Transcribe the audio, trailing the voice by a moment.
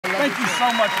Thank you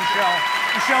so much, Michele.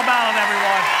 Michele Balan,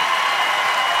 everyone.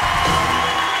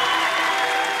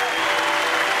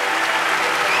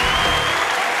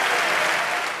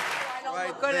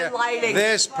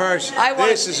 This person,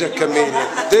 this is a comedian.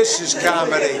 This is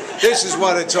comedy. This is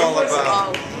what it's all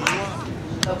about.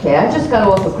 Okay, I just got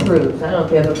off a cruise. I don't know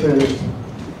if you ever cruised.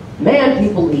 Man,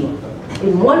 people eat.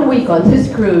 In 1 week on this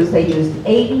cruise, they used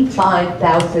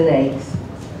 85,000 eggs.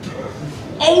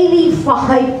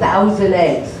 85,000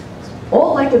 eggs.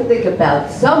 All I can think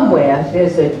about, somewhere,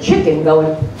 there's a chicken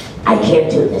going, I can't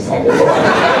do this anymore.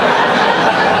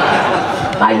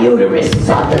 My uterus is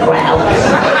on the ground.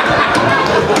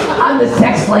 I'm the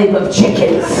sex slave of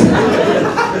chickens.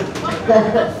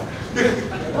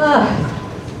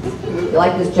 You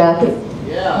like this jacket?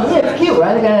 Yeah. Yeah, it's cute,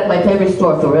 right? I got it at my favorite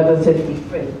store, Forever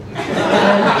 53.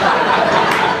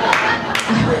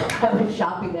 I went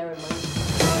shopping there in my...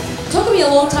 It took me a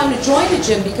long time to join the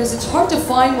gym because it's hard to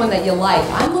find one that you like.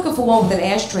 I'm looking for one with an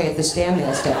ashtray at the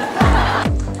Stairmaster.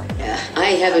 Yeah,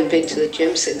 I haven't been to the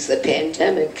gym since the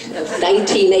pandemic of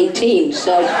 1918,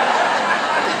 so...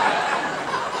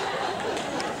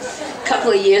 A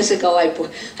couple of years ago,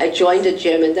 I joined a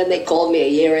gym, and then they called me a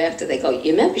year after. They go,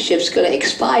 your membership's going to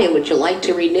expire. Would you like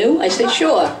to renew? I said,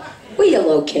 sure. Where you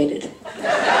located?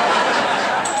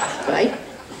 Right?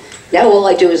 Now all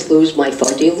I do is lose my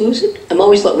phone. Do you lose it? I'm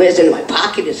always looking. Where's it in my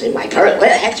pocket? Is it in my purse? Where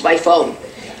the heck's my phone?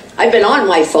 I've been on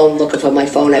my phone looking for my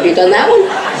phone. Have you done that one?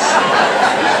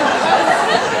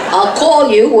 I'll call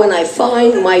you when I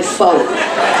find my phone.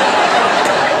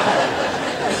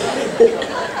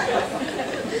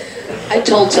 I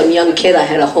told some young kid I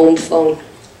had a home phone.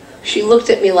 She looked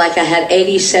at me like I had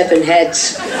 87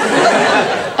 heads.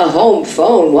 A home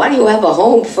phone? Why do you have a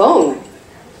home phone?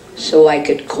 So I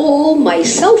could call my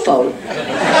cell phone.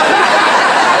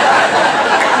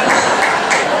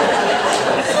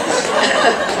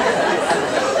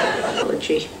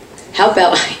 How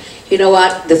about, you know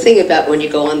what, the thing about when you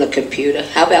go on the computer,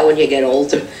 how about when you get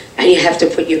older and you have to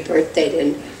put your birth date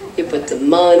in? You put the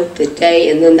month, the day,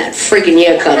 and then that friggin'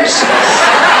 year comes.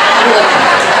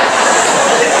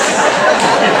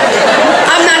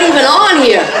 I'm not even on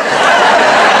here.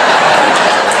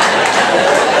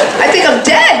 I think I'm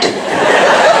dead.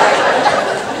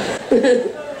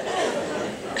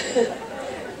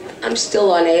 I'm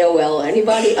still on AOL.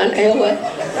 Anybody on AOL?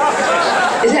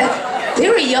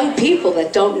 There are young people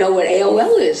that don't know what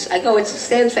AOL is. I go, it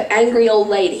stands for Angry Old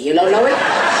Lady. You don't know it?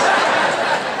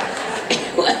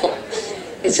 Well,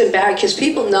 it's embarrassing because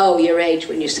people know your age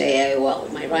when you say AOL.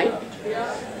 Am I right?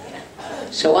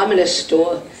 So I'm in a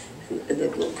store, and the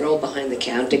little girl behind the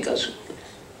counter goes,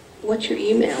 what's your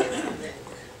email?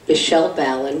 Michele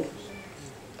Balan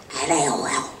at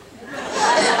AOL.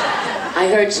 I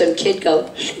heard some kid go,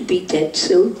 she'll be dead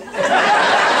soon.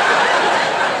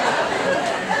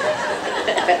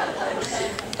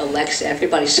 Alexa,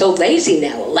 everybody's so lazy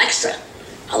now. Alexa.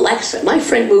 Alexa. My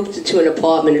friend moved into an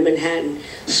apartment in Manhattan.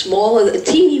 Smaller,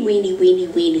 teeny weeny,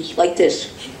 like this.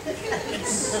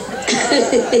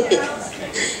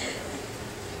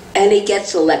 And he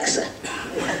gets Alexa.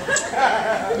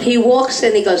 He walks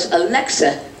in, he goes,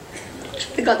 Alexa.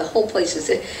 I got the whole place is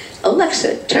there.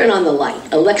 Alexa, turn on the light.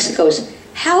 Alexa goes,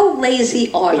 how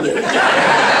lazy are you?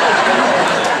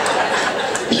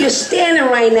 You're standing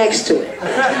right next to it.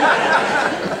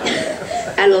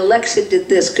 And Alexa did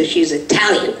this because she's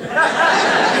Italian.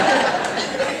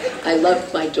 I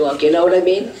loved my dog, you know what I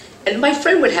mean? And my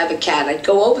friend would have a cat. I'd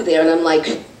go over there and I'm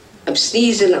like, I'm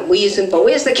sneezing, I'm wheezing, but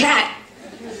where's the cat?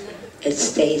 It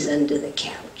stays under the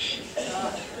couch.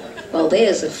 Well,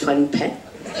 there's a fun pet.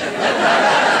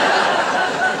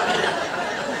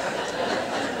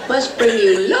 Must bring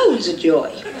you loads of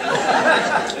joy.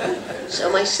 So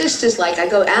my sister's like, I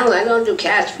go, Alan, I don't do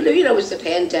cats. But you know, it was the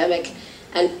pandemic,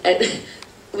 and it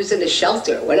was in a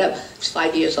shelter or whatever. I was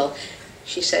 5 years old.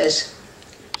 She says,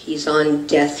 he's on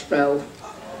death row.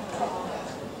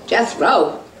 Death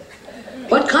row?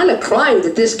 What kind of crime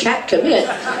did this cat commit?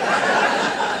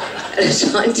 And it's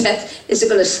on death. Is it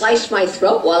going to slice my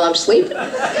throat while I'm sleeping?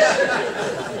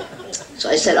 So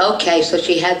I said, okay. So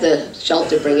she had the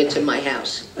shelter bring it to my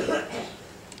house.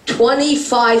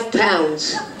 25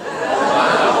 pounds.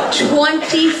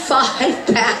 25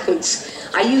 pounds.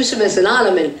 I use him as an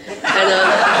ornament. And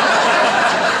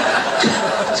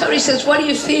somebody says, what do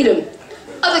you feed him?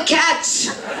 Other cats.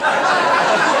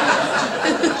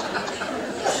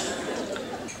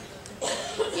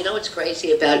 You know what's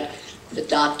crazy about the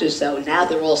doctors, though? Now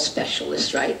they're all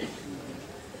specialists, right?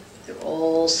 They're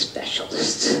all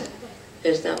specialists.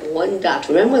 There's not one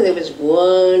doctor. Remember when there was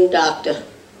one doctor?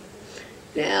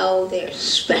 Now they're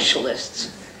specialists.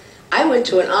 I I went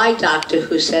to an eye doctor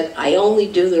who said, I only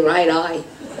do the right eye.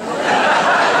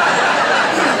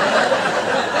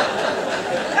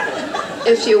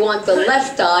 If you want the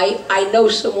left eye, I know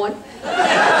someone.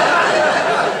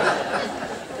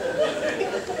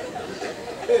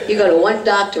 You go to one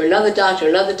doctor, another doctor,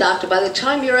 another doctor. By the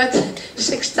time you're at the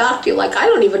 6th doctor, you're like, I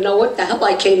don't even know what the hell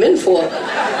I came in for.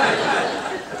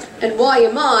 And why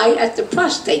am I at the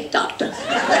prostate doctor?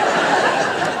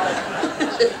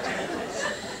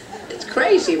 It's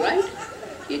crazy, right?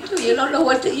 You don't know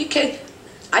what you can't.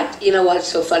 You know what's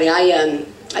so funny? I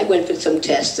went for some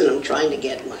tests and I'm trying to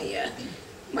get my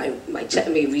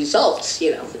results.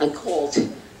 You know, I called.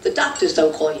 The doctors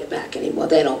don't call you back anymore.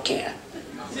 They don't care.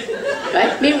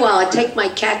 Right? Meanwhile, I take my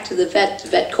cat to the vet. The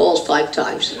vet calls 5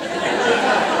 times.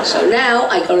 So now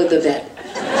I go to the vet.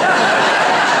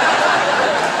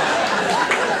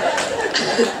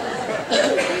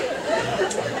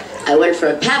 I went for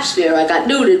a pap smear. I got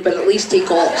neutered, but at least he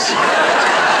calls.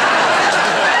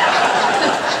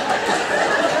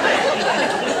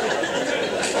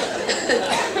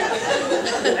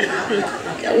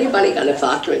 Anybody got a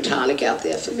vodka and tonic out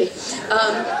there for me?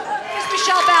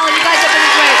 Michele, Balan, you guys.